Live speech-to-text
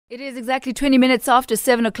It is exactly 20 minutes after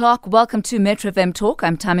 7 o'clock. Welcome to Metro FM Talk.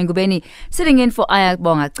 I'm Tami Ngubeni, sitting in for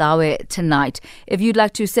Ayabonga Cawe tonight. If you'd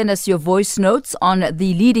like to send us your voice notes on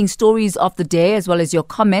the leading stories of the day, as well as your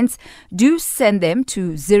comments, do send them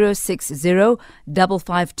to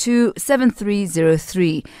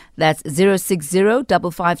 060-552-7303. That's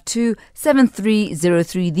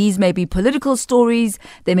 060-552-7303. These may be political stories,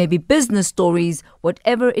 they may be business stories,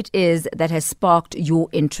 whatever it is that has sparked your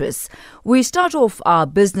interest. We start off our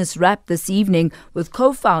business wrap this evening with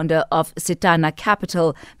co-founder of Setana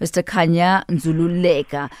Capital, Mr. Khanya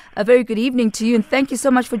Ndzululeka. A very good evening to you, and thank you so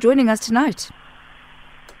much for joining us tonight.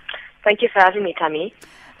 Thank you for having me, Tami.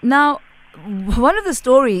 Now, one of the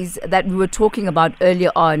stories that we were talking about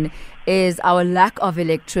earlier on is our lack of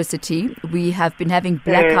electricity. We have been having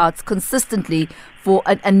blackouts consistently for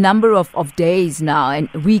a number of days now, and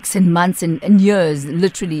weeks and months and years,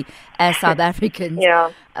 literally, as South Africans. Yeah.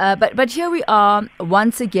 But here we are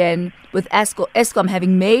once again with Eskom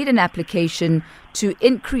having made an application to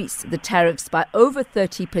increase the tariffs by over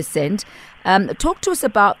 30%. Talk to us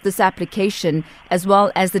about this application as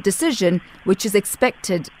well as the decision, which is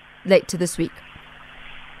expected later this week.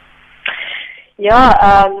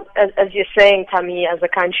 Yeah, as you're saying, Tami, as a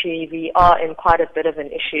country, we are in quite a bit of an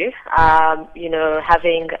issue.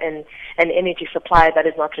 Having an energy supply that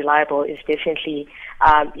is not reliable is definitely,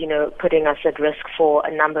 putting us at risk for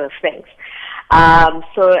a number of things.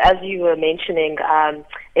 So as you were mentioning,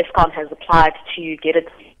 Eskom has applied to get an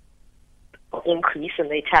increase in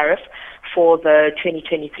their tariff for the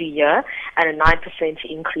 2023 year and a 9%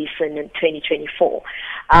 increase in 2024.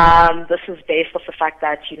 This is based off the fact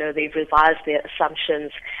that, they've revised their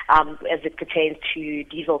assumptions as it pertains to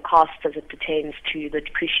diesel costs, as it pertains to the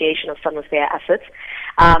depreciation of some of their assets.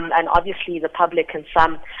 And obviously the public and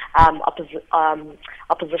some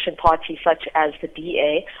opposition parties such as the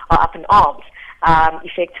DA are up in arms.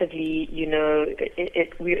 Effectively,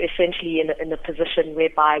 we're essentially in a position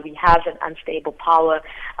whereby we have an unstable power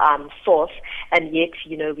source, and yet,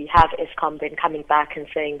 we have Eskom then coming back and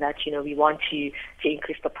saying that, we want to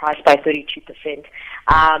increase the price by 32%.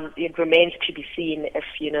 It remains to be seen if,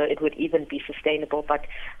 it would even be sustainable, but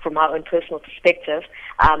from our own personal perspective,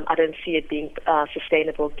 I don't see it being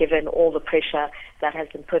sustainable given all the pressure that has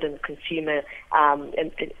been put on the consumer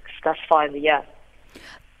thus far in the year.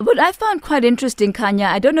 What I found quite interesting, Khanya,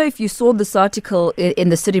 I don't know if you saw this article in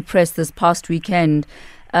the City Press this past weekend.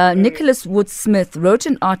 Nicholas Wood-Smith wrote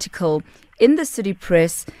an article in the City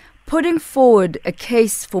Press putting forward a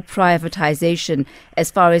case for privatization as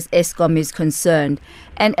far as Eskom is concerned.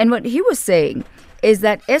 And what he was saying is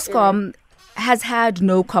that Eskom has had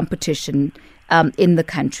no competition in the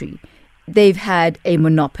country. They've had a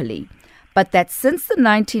monopoly. But that since the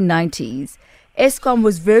 1990s, Eskom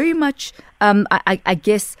was very much, I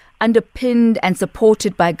guess, underpinned and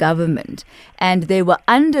supported by government, and they were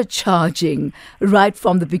undercharging right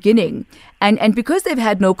from the beginning. And because they've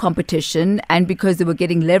had no competition, and because they were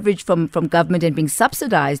getting leverage from government and being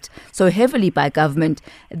subsidized so heavily by government,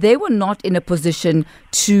 they were not in a position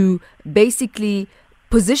to basically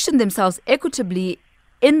position themselves equitably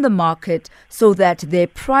in the market so that their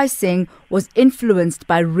pricing was influenced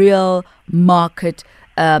by real market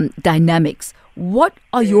dynamics. What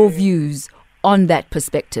are your views on that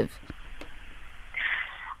perspective?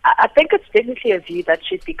 I think it's definitely a view that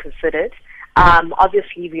should be considered.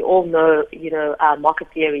 Obviously, we all know, market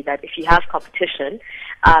theory, that if you have competition,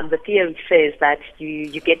 the theory says that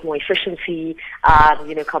you get more efficiency,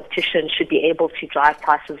 competition should be able to drive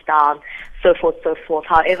prices down, so forth, so forth.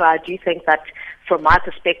 However, I do think that from my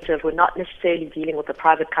perspective, we're not necessarily dealing with a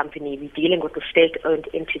private company. We're dealing with a state-owned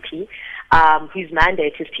entity whose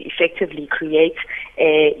mandate is to effectively create,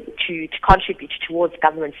 to contribute towards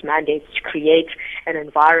government's mandate to create an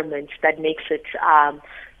environment that makes it,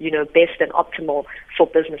 best and optimal for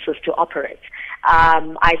businesses to operate.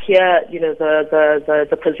 I hear,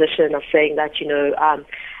 the position of saying that,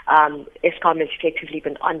 Eskom has effectively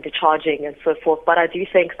been undercharging and so forth, but I do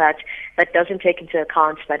think that doesn't take into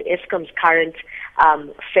account that Eskom's current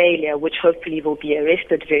failure, which hopefully will be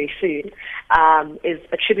arrested very soon, is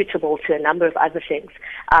attributable to a number of other things.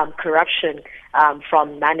 Corruption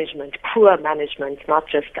from management, poor management, not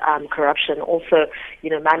just corruption, also,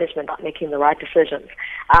 management not making the right decisions,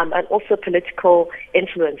 and also political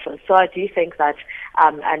influences. So I do think that,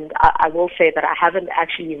 and I will say that I haven't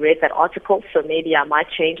actually read that article, so maybe I might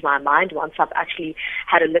change my mind once I've actually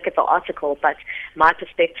had a look at the article, but my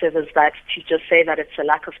perspective is that to just say that it's a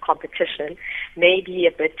lack of competition may be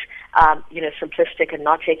a bit, simplistic and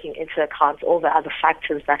not taking into account all the other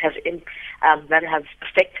factors that have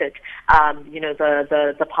affected,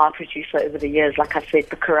 the power producer over the years. Like I said,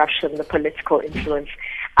 the corruption, the political influence,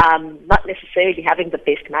 not necessarily having the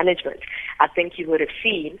best management. I think you would have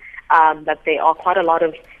seen that there are quite a lot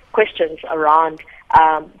of questions around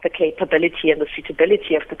the capability and the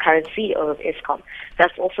suitability of the current CEO of Eskom.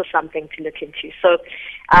 That's also something to look into. So,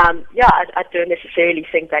 I don't necessarily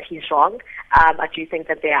think that he's wrong. I do think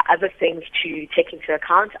that there are other things to take into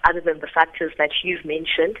account other than the factors that you've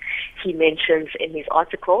mentioned, he mentions in his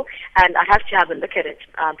article, and I have to have a look at it.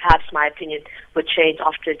 Perhaps my opinion would change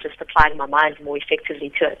after just applying my mind more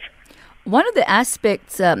effectively to it. One of the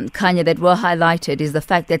aspects, Khanya, that were highlighted is the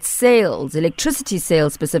fact that sales, electricity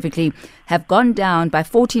sales specifically, have gone down by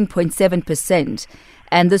 14.7%.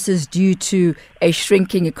 And this is due to a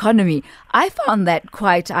shrinking economy. I found that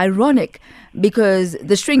quite ironic because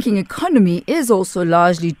the shrinking economy is also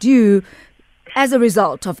largely due as a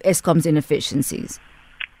result of Eskom's inefficiencies.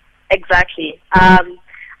 Exactly.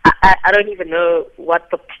 I don't even know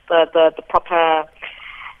what the proper...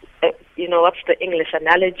 what's the English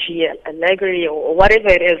analogy, allegory, or whatever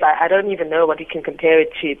it is. I don't even know what you can compare it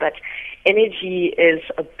to, but energy is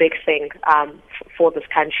a big thing for this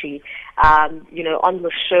country. On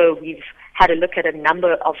the show, we've had a look at a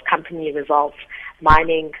number of company results,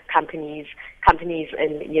 mining companies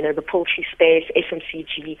in, the poultry space,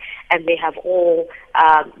 FMCG, and they have all,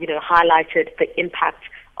 highlighted the impact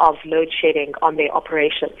of load shedding on their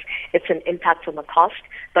operations. It's an impact on the cost,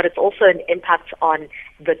 but it's also an impact on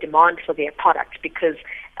the demand for their product because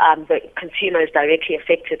the consumer is directly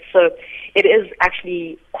affected. So it is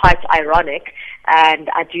actually quite ironic, and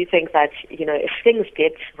I do think that, if things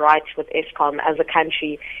get right with Eskom as a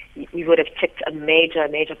country, we would have ticked a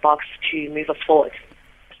major box to move us forward.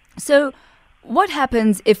 So what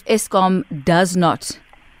happens if Eskom does not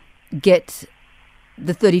get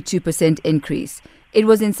the 32% increase? It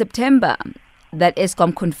was in September that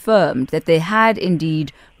Eskom confirmed that they had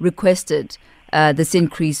indeed requested this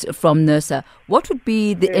increase from NERSA. What would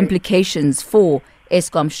be the implications for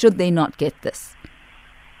Eskom should they not get this?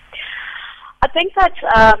 I think that,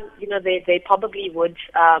 they probably would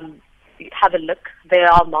have a look. There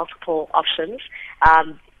are multiple options.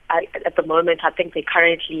 At the moment, I think they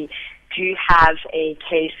currently do have a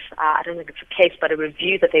case, I don't think it's a case, but a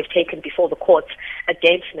review that they've taken before the courts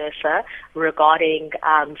against NERSA regarding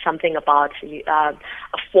something about a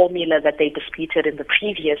formula that they disputed in the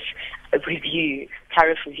previous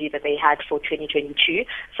tariff review that they had for 2022.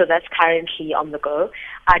 So that's currently on the go.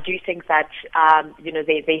 I do think that,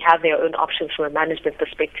 they have their own options from a management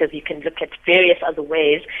perspective. You can look at various other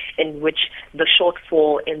ways in which the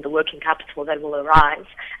shortfall in the working capital that will arise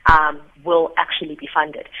will actually be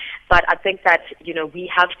funded. But I think that,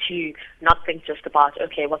 we have to not think just about,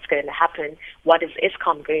 okay, what's going to happen? What is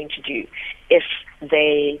Eskom going to do if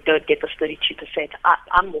they don't get this 32%?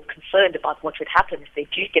 I'm more concerned about what would happen if they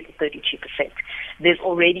do get the 32%. There's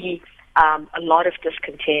already a lot of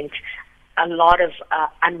discontent, a lot of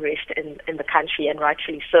unrest in the country, and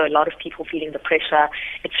rightfully so. A lot of people feeling the pressure.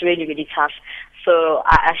 It's really, really tough. So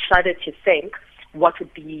I shudder to think what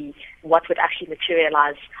would actually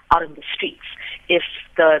materialize out in the streets if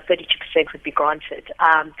the 32% would be granted.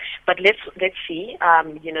 But let's see.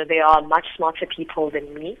 There are much smarter people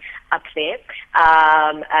than me up there,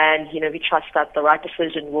 and we trust that the right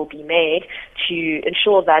decision will be made to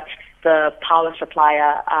ensure that the power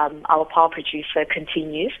supplier, our power producer,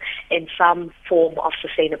 continues in some form of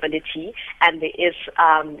sustainability, and there is,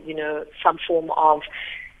 some form of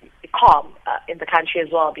calm in the country as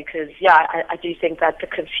well, because I do think that the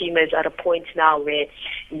consumer is at a point now where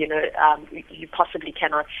you possibly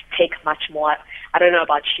cannot take much more. I don't know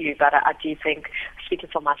about you, but I do think, speaking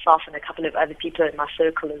for myself and a couple of other people in my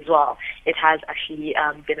circle as well, it has actually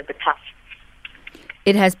been a bit tough.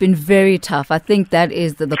 It has been very tough. I think that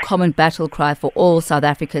is the common battle cry for all South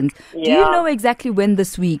Africans. Yeah. Do you know exactly when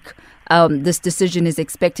this week this decision is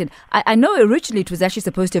expected? I know originally it was actually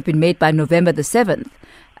supposed to have been made by November the 7th.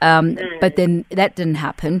 But then that didn't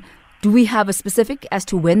happen. Do we have a specific as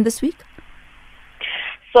to when this week?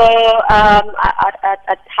 So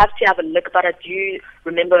I'd have to have a look, but I do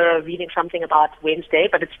remember reading something about Wednesday,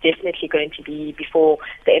 but it's definitely going to be before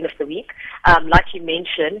the end of the week. Like you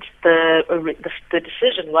mentioned, the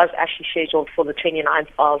decision was actually scheduled for the 29th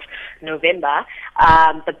of November,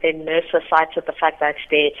 but then NERSA cited the fact that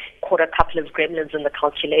they caught a couple of gremlins in the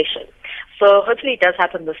calculation. So hopefully it does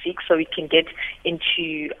happen this week so we can get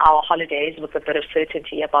into our holidays with a bit of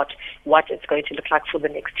certainty about what it's going to look like for the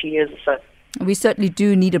next 2 years or so. We certainly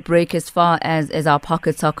do need a break as far as our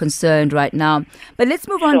pockets are concerned right now. But let's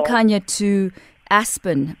move on, Khanya, to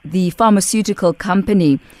Aspen, the pharmaceutical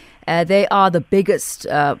company. They are the biggest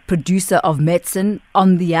producer of medicine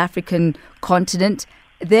on the African continent.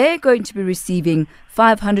 they're going to be receiving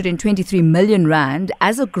 523 million rand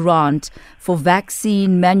as a grant for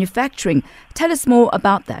vaccine manufacturing. Tell us more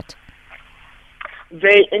about that.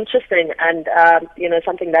 Very interesting, and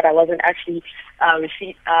something that I wasn't actually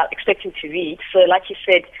expecting to read. So, like you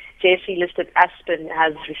said, JSE listed Aspen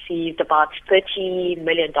has received about $30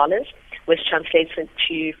 million, which translates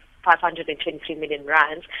into 523 million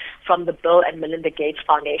rands from the Bill and Melinda Gates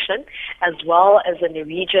Foundation, as well as a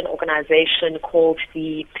Norwegian organization called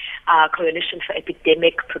the Coalition for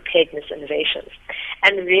Epidemic Preparedness Innovations.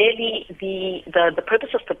 And really, the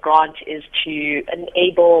purpose of the grant is to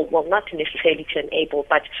enable, well, not necessarily to enable,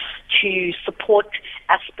 but to support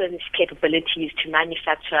Aspen's capabilities to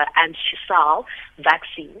manufacture and to sell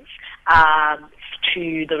vaccines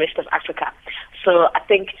to the rest of Africa. So I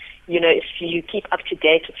think, if you keep up to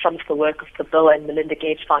date with some of the work of the Bill and Melinda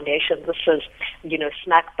Gates Foundation, this is,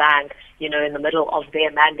 smack bang, in the middle of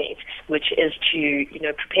their mandate, which is to,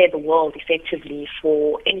 prepare the world effectively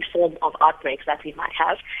for any form of outbreaks that we might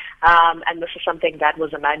have. And this is something that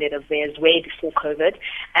was a mandate of theirs way before COVID,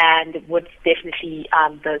 and would definitely,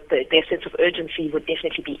 their sense of urgency would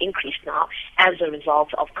definitely be increased now as a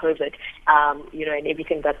result of COVID, and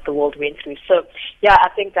everything that the world went through. So, yeah, I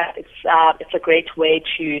think that it's a great way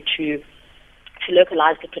to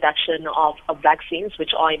localize the production of vaccines,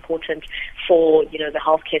 which are important for, the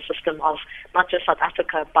healthcare system of not just South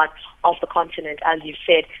Africa, but of the continent. As you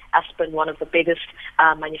said, Aspen, one of the biggest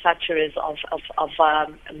manufacturers of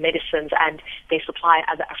medicines, and they supply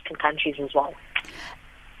other African countries as well.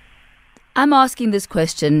 I'm asking this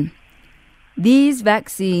question. These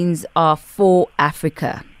vaccines are for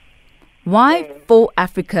Africa. Why for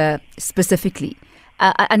Africa specifically?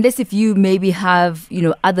 Unless if you maybe have,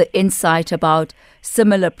 other insight about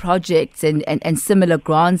similar projects and similar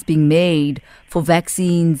grants being made for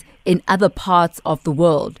vaccines in other parts of the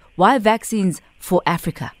world. Why vaccines for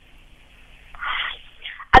Africa?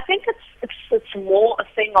 I think it's more a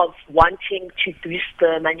thing of wanting to boost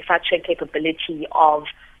the manufacturing capability of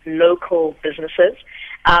local businesses.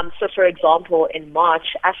 So, for example, in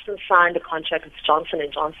March, Aspen signed a contract with Johnson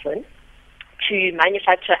 & Johnson to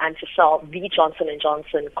manufacture and to sell the Johnson &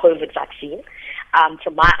 Johnson COVID vaccine.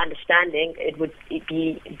 To my understanding, it would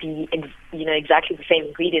be exactly the same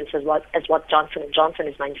ingredients as what Johnson & Johnson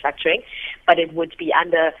is manufacturing, but it would be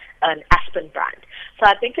under an Aspen brand. So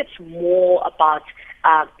I think it's more about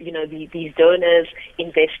these donors,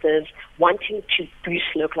 investors wanting to boost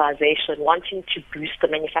localization, wanting to boost the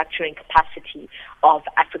manufacturing capacity of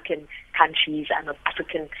African countries and of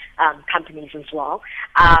African companies as well.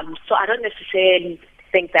 So I don't necessarily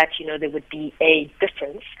think that, there would be a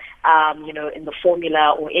difference, in the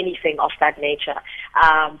formula or anything of that nature.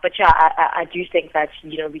 But yeah, I do think that,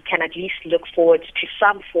 we can at least look forward to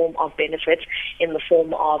some form of benefit in the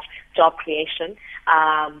form of job creation,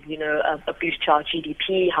 a boost to our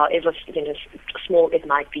GDP, however, small it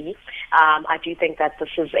might be. I do think that this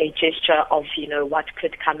is a gesture of, what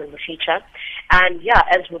could come in the future. And yeah,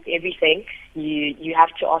 as with everything, you have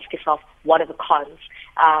to ask yourself, what are the cons?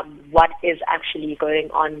 What is actually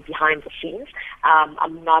going on behind the scenes?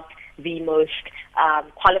 I'm not the most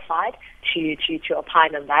qualified to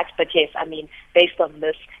opine on that, but yes, I mean, based on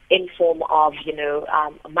this, in form of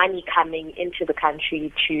money coming into the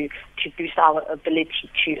country to boost our ability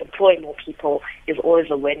to employ more people is always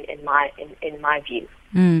a win in my view.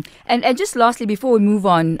 And just lastly, before we move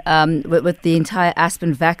on with the entire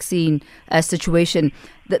Aspen vaccine situation,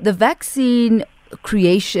 the vaccine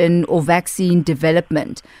creation or vaccine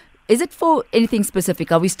development, is it for anything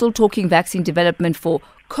specific? Are we still talking vaccine development for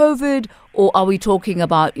COVID, or are we talking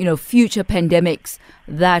about future pandemics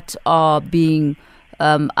that are being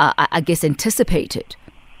I guess anticipated?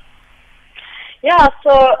 Yeah,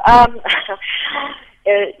 so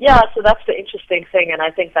so that's the interesting thing, and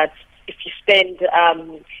I think that if you spend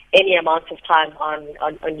any amount of time on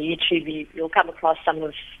YouTube, you'll come across some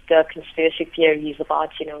of the conspiracy theories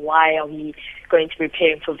about, why are we going to be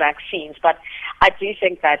preparing for vaccines. But I do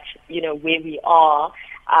think that, where we are,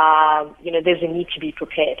 there's a need to be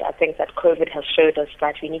prepared. I think that COVID has showed us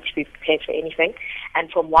that we need to be prepared for anything. And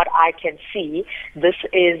from what I can see, this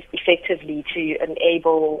is effectively to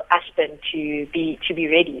enable Aspen to be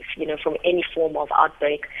ready, from any form of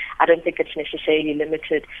outbreak. I don't think it's necessarily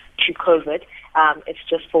limited to COVID. It's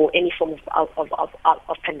just for any form of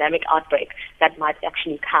pandemic outbreak that might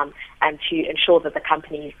actually come, and to ensure that the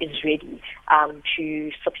company is ready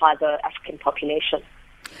to supply the African population.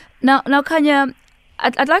 Now, Khanya,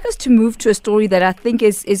 I'd like us to move to a story that I think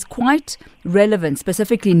is quite relevant,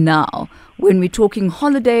 specifically now, when we're talking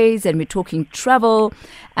holidays and we're talking travel.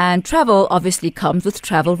 And travel obviously comes with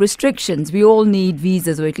travel restrictions. We all need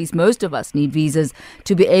visas, or at least most of us need visas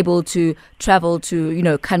to be able to travel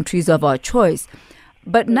to, countries of our choice.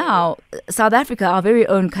 But now, South Africa, our very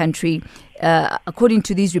own country, according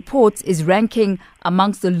to these reports, is ranking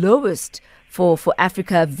amongst the lowest for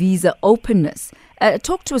Africa visa openness.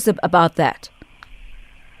 Talk to us about that.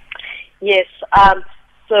 Yes.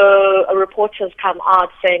 So a report has come out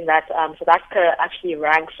saying that South Africa actually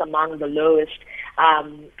ranks among the lowest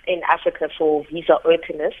in Africa for visa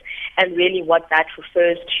openness. And really what that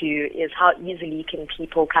refers to is how easily can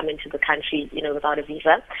people come into the country, without a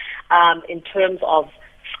visa. In terms of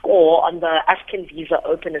score on the African Visa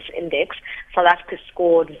Openness Index, South Africa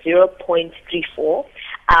scored 0.34,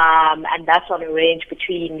 and that's on a range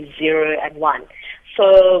between 0 and 1.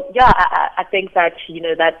 So, yeah, I think that,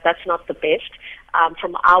 that's not the best.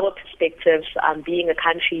 From our perspectives, being a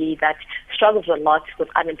country that struggles a lot with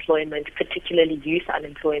unemployment, particularly youth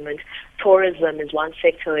unemployment, tourism is one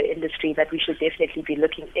sector or industry that we should definitely be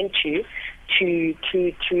looking into to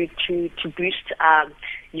boost,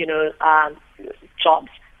 jobs,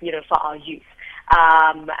 for our youth.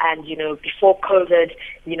 And before COVID,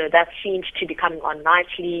 that seemed to be coming on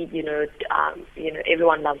nicely.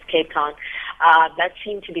 Everyone loves Cape Town. That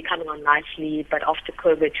seemed to be coming on nicely, but after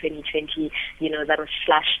COVID 2020, that was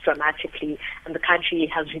slashed dramatically, and the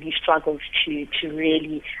country has really struggled to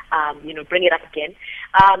really, bring it up again.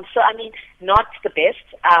 So I mean, not the best,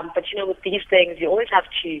 but with these things, you always have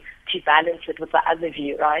to balance it with the other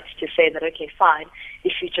view, right? To say that, okay, fine,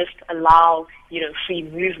 if you just allow, free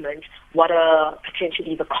movement, what are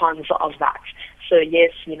potentially the cons of that? So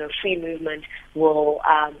yes, free movement will,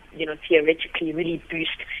 theoretically really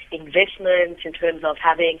boost investment in terms of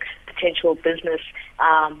having potential business,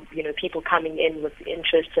 people coming in with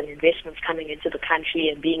interests and investments coming into the country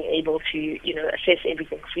and being able to, assess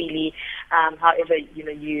everything freely. However,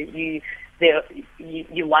 you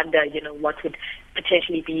wonder, what would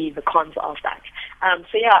potentially be the cons of that.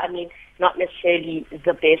 So yeah, I mean, not necessarily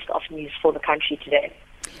the best of news for the country today.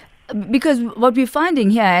 Because what we're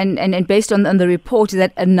finding here, and based on the report, is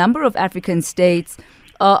that a number of African states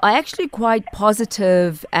are actually quite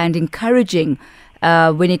positive and encouraging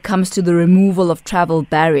when it comes to the removal of travel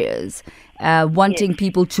barriers, wanting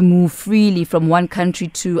people to move freely from one country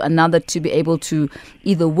to another to be able to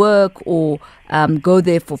either work or go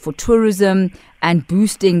there for tourism, and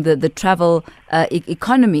boosting the travel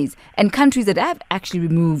economies. And countries that have actually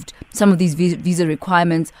removed some of these visa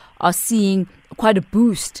requirements are seeing quite a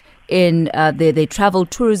boost in their travel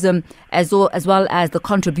tourism, as well as the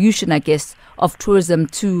contribution, I guess, of tourism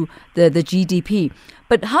to the GDP.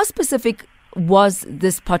 But how specific was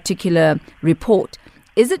this particular report?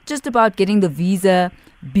 Is it just about getting the visa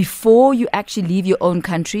before you actually leave your own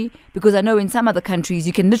country? Because I know in some other countries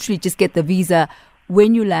you can literally just get the visa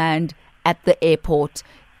when you land at the airport,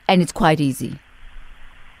 and it's quite easy.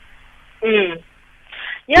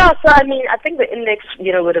 Yeah, so I mean, I think the index,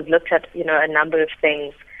 would have looked at, a number of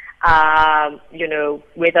things.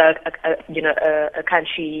 Whether a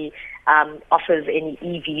country offers any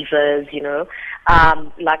e-visas,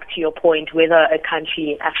 like to your point, whether a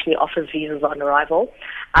country actually offers visas on arrival.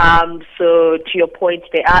 So to your point,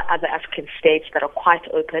 there are other African states that are quite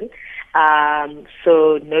open.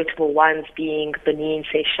 So notable ones being Benin,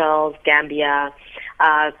 Seychelles, Gambia,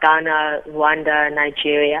 Ghana, Rwanda,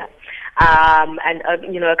 Nigeria. And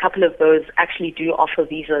a couple of those actually do offer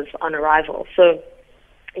visas on arrival. So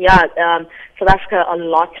yeah, South Africa a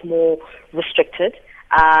lot more restricted,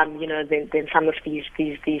 than some of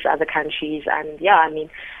these other countries. And yeah, I mean,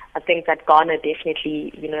 I think that Ghana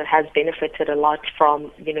definitely, has benefited a lot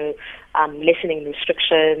from, lessening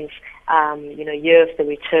restrictions. Year of the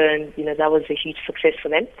return, that was a huge success for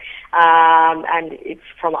them. And it's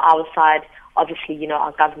from our side, obviously,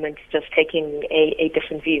 our government is just taking a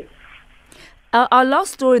different view. Our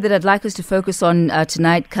last story that I'd like us to focus on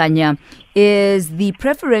tonight, Khanya, is the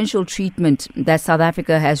preferential treatment that South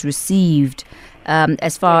Africa has received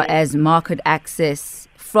as far as market access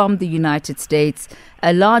from the United States,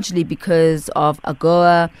 largely because of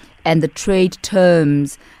AGOA and the trade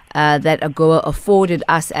terms that AGOA afforded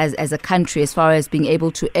us as a country as far as being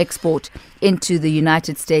able to export into the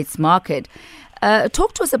United States market.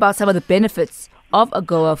 Talk to us about some of the benefits of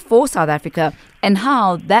AGOA for South Africa and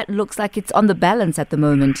how that looks like it's on the balance at the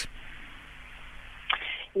moment.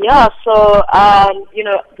 Yeah, so,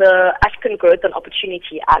 the African Growth and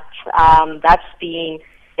Opportunity Act, that's been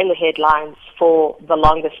in the headlines for the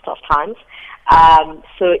longest of times.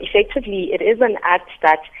 So effectively, it is an act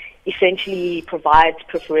that essentially provides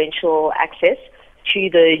preferential access to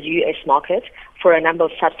the U.S. market for a number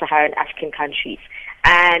of sub-Saharan African countries.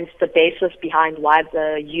 And the basis behind why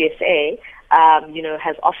the USA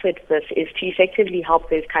has offered this is to effectively help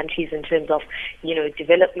those countries in terms of,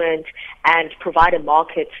 development and provide a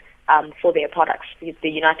market for their products. The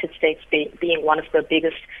United States being one of the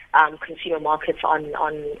biggest consumer markets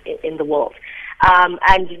in the world.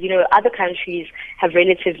 And other countries have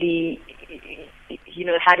relatively,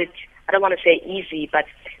 had it, I don't want to say easy, but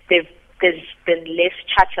there's been less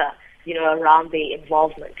chatter, around their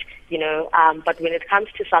involvement. But when it comes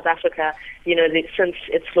to South Africa, since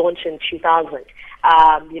its launch in 2000,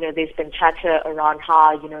 there's been chatter around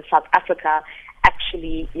how, South Africa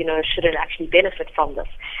actually, shouldn't actually benefit from this.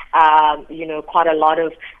 Quite a lot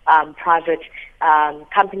of private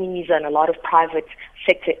companies and a lot of private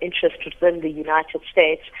sector interest within the United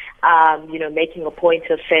States, making a point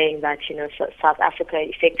of saying that, South Africa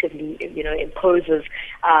effectively, imposes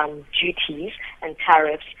duties and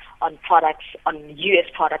tariffs on products, on U.S.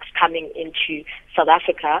 products coming into South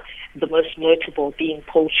Africa, the most notable being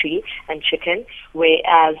poultry and chicken,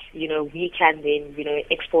 whereas, we can then,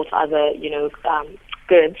 export other,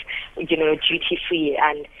 goods, duty-free.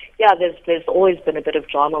 And, there's always been a bit of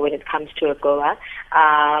drama when it comes to AGOA,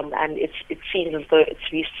 and it seems as though it's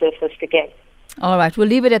resurfaced again. All right, we'll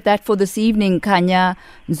leave it at that for this evening. Khanya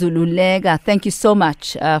Ndzululeka, thank you so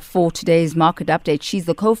much for today's market update. She's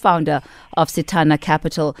the co-founder of Setana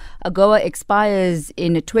Capital. AGOA expires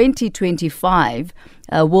in 2025.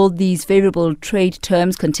 Will these favorable trade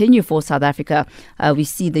terms continue for South Africa? We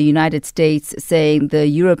see the United States saying the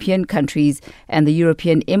European countries and the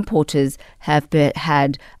European importers have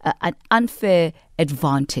had an unfair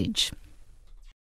advantage.